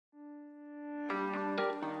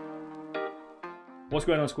What's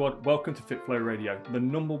going on, squad? Welcome to FitFlow Radio, the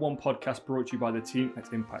 #1 podcast brought to you by the team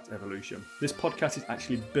at Impact Evolution. This podcast is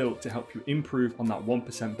actually built to help you improve on that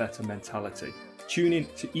 1% better mentality. Tune in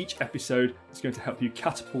to each episode. It's going to help you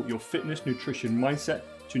catapult your fitness, nutrition, mindset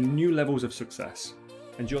to new levels of success.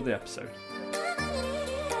 Enjoy the episode.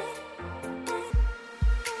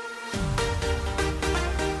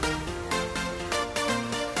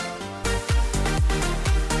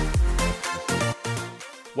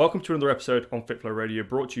 Welcome to another episode on FitFlow Radio,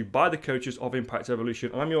 brought to you by the coaches of Impact Evolution.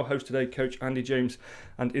 I'm your host today, Coach Andy James,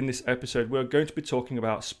 and in this episode we're going to be talking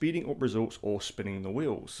about speeding up results or spinning the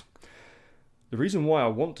wheels. The reason why I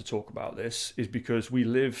want to talk about this is because we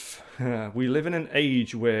live in an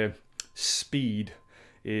age where speed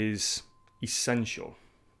is essential.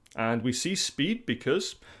 And we see speed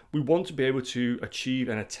because we want to be able to achieve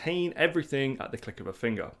and attain everything at the click of a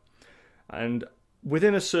finger. And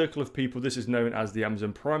within a circle of people, this is known as the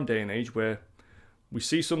Amazon Prime day and age, where we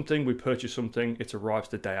see something, we purchase something, it arrives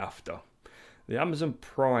the day after. The Amazon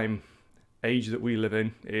Prime age that we live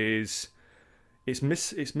in it's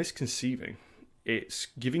misconceiving. It's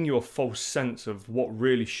giving you a false sense of what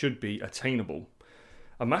really should be attainable.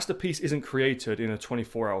 A masterpiece isn't created in a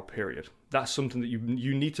 24-hour period. That's something that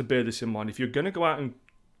you need to bear this in mind. If you're going to go out and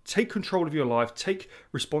take control of your life, take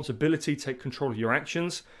responsibility, take control of your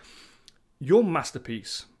actions, your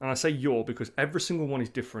masterpiece, and I say your because every single one is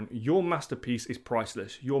different, your masterpiece is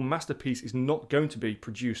priceless. Your masterpiece is not going to be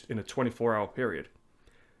produced in a 24-hour period.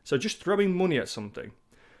 So just throwing money at something,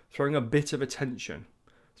 throwing a bit of attention,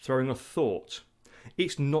 throwing a thought,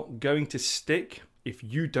 it's not going to stick if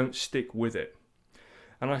you don't stick with it.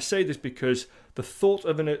 And I say this because the thought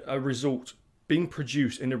of a result being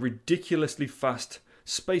produced in a ridiculously fast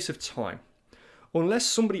space of time, unless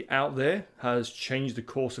somebody out there has changed the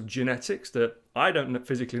course of genetics that I don't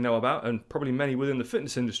physically know about, and probably many within the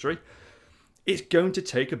fitness industry, it's going to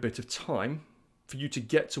take a bit of time for you to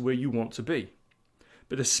get to where you want to be.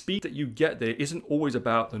 But the speed that you get there isn't always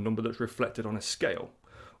about the number that's reflected on a scale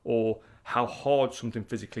or how hard something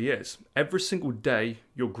physically is. Every single day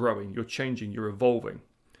you're growing, you're changing, you're evolving,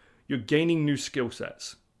 you're gaining new skill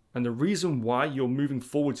sets. And the reason why you're moving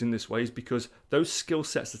forwards in this way is because those skill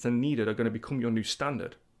sets that are needed are going to become your new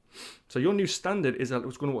standard. So your new standard is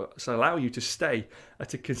what's going to allow you to stay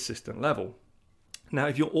at a consistent level. Now,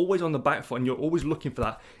 if you're always on the back foot and you're always looking for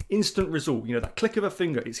that instant result, that click of a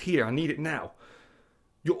finger, it's here, I need it now.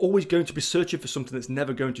 You're always going to be searching for something that's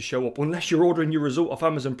never going to show up. Unless you're ordering your result off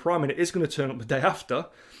Amazon Prime and it is going to turn up the day after,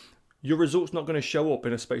 your result's not going to show up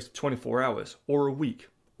in a space of 24 hours or a week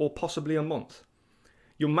or possibly a month.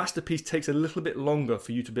 Your masterpiece takes a little bit longer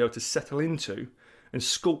for you to be able to settle into and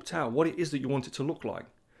sculpt out what it is that you want it to look like.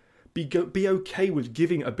 Be okay with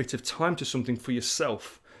giving a bit of time to something for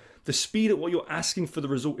yourself. The speed at what you're asking for the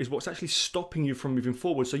result is what's actually stopping you from moving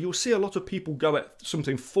forward. So you'll see a lot of people go at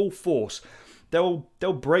something full force. They'll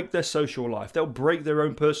break their social life. They'll break their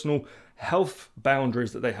own personal health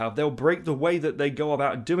boundaries that they have. They'll break the way that they go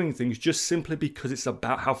about doing things just simply because it's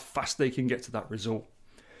about how fast they can get to that result.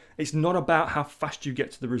 It's not about how fast you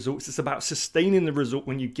get to the results. It's about sustaining the result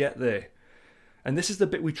when you get there. And this is the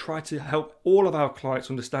bit we try to help all of our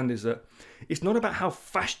clients understand, is that it's not about how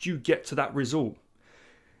fast you get to that result.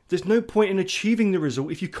 There's no point in achieving the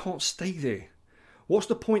result if you can't stay there. What's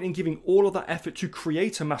the point in giving all of that effort to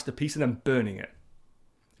create a masterpiece and then burning it?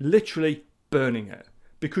 Literally burning it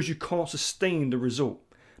because you can't sustain the result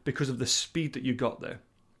because of the speed that you got there.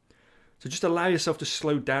 So just allow yourself to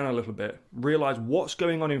slow down a little bit, realize what's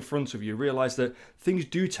going on in front of you, realize that things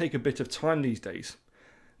do take a bit of time these days.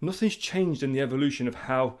 Nothing's changed in the evolution of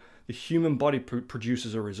how the human body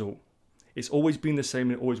produces a result. It's always been the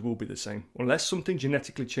same and it always will be the same. Unless something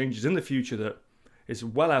genetically changes in the future that is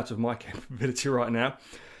well out of my capability right now,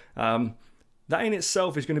 that in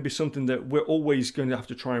itself is going to be something that we're always going to have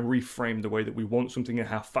to try and reframe the way that we want something and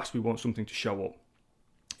how fast we want something to show up.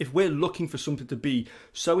 If we're looking for something to be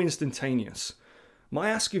so instantaneous, my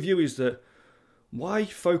ask of you is that why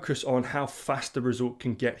focus on how fast the result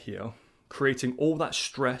can get here, creating all that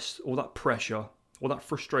stress, all that pressure, all that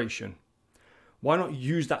frustration? Why not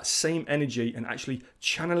use that same energy and actually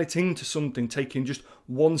channel it into something taking just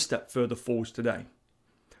one step further forwards today?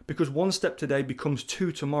 Because one step today becomes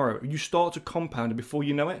 2 tomorrow. You start to compound and before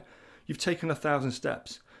you know it, you've taken 1,000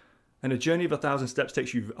 steps. And a journey of 1,000 steps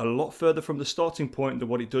takes you a lot further from the starting point than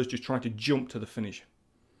what it does just trying to jump to the finish.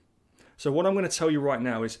 So what I'm going to tell you right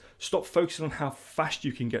now is stop focusing on how fast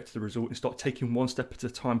you can get to the result and start taking one step at a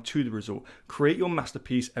time to the result. Create your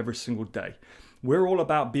masterpiece every single day. We're all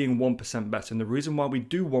about being 1% better. And the reason why we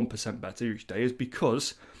do 1% better each day is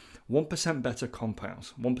because 1% better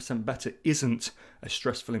compounds. 1% better isn't a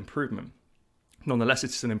stressful improvement. Nonetheless,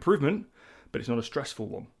 it's an improvement, but it's not a stressful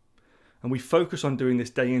one. And we focus on doing this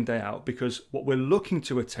day in, day out because what we're looking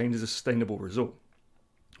to attain is a sustainable result.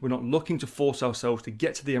 We're not looking to force ourselves to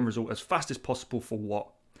get to the end result as fast as possible for what?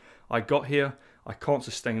 I got here, I can't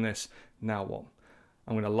sustain this, now what?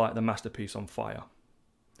 I'm going to light the masterpiece on fire.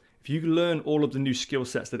 If you learn all of the new skill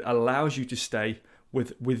sets that allows you to stay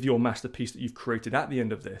with your masterpiece that you've created at the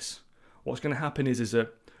end of this, what's going to happen is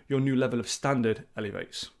that your new level of standard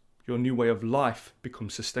elevates. Your new way of life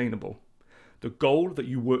becomes sustainable. The goal that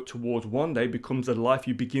you work towards one day becomes the life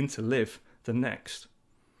you begin to live the next.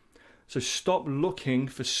 So stop looking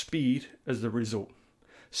for speed as the result.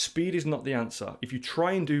 Speed is not the answer. If you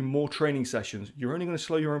try and do more training sessions, you're only going to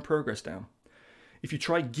slow your own progress down. If you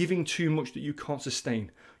try giving too much that you can't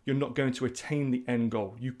sustain, you're not going to attain the end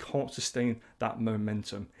goal. You can't sustain that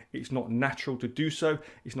momentum. It's not natural to do so.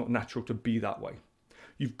 It's not natural to be that way.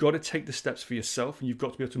 You've got to take the steps for yourself, and you've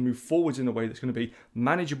got to be able to move forwards in a way that's going to be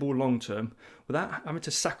manageable long term without having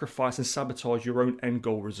to sacrifice and sabotage your own end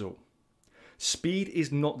goal result. Speed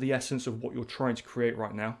is not the essence of what you're trying to create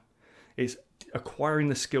right now. It's acquiring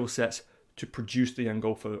the skill sets to produce the end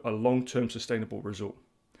goal for a long-term sustainable result.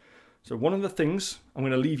 So one of the things I'm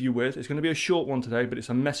going to leave you with, it's going to be a short one today, but it's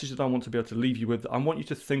a message that I want to be able to leave you with, that I want you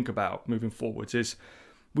to think about moving forwards, is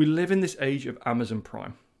we live in this age of Amazon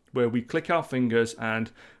Prime, where we click our fingers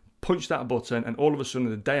and punch that button, and all of a sudden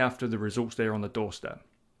the day after, the results there on the doorstep.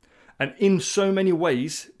 And in so many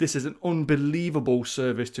ways, this is an unbelievable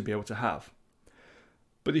service to be able to have.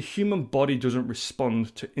 But the human body doesn't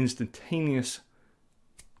respond to instantaneous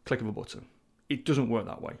click of a button. It doesn't work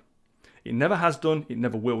that way. It never has done, it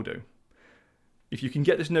never will do. If you can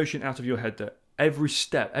get this notion out of your head that every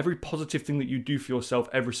step, every positive thing that you do for yourself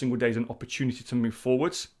every single day is an opportunity to move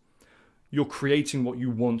forwards, you're creating what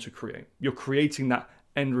you want to create. You're creating that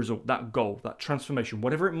end result, that goal, that transformation,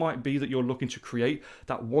 whatever it might be that you're looking to create,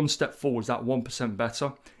 that one step forwards, that 1%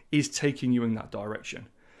 better is taking you in that direction.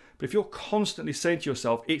 But if you're constantly saying to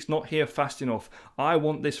yourself, it's not here fast enough, I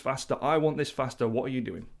want this faster, what are you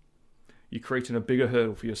doing? You're creating a bigger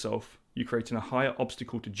hurdle for yourself. You're creating a higher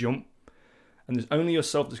obstacle to jump. And there's only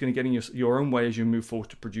yourself that's going to get in your own way as you move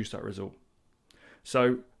forward to produce that result.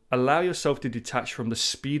 So allow yourself to detach from the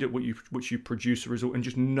speed at which you produce a result, and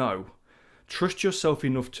just know. Trust yourself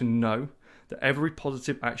enough to know that every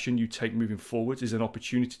positive action you take moving forward is an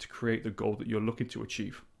opportunity to create the goal that you're looking to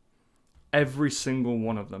achieve. Every single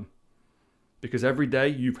one of them. Because every day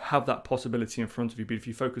you have that possibility in front of you. But if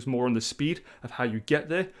you focus more on the speed of how you get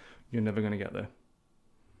there, you're never going to get there.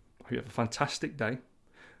 I hope you have a fantastic day.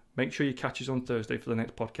 Make sure you catch us on Thursday for the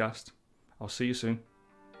next podcast. I'll see you soon.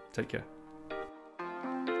 Take care.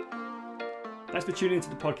 Thanks for tuning into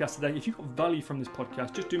the podcast today. If you got value from this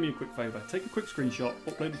podcast, just do me a quick favor. Take a quick screenshot,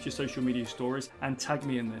 upload it to your social media stories, and tag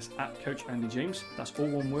me in this at Coach Andy James. That's all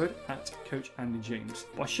one word, at Coach Andy James.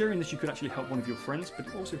 By sharing this, you could actually help one of your friends, but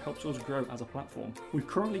it also helps us grow as a platform. We've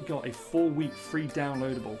currently got a 4-week free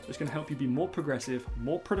downloadable that's going to help you be more progressive,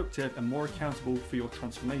 more productive, and more accountable for your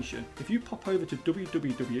transformation. If you pop over to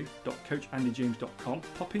www.coachandyjames.com,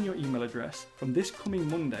 pop in your email address, from this coming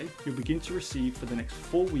Monday, you'll begin to receive for the next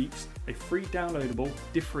 4 weeks a free downloadable,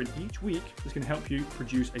 different each week, that's going to help you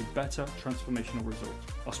produce a better transformational result.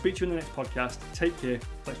 I'll speak to you in the next podcast. Take care.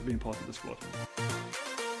 Thanks for being part of the squad.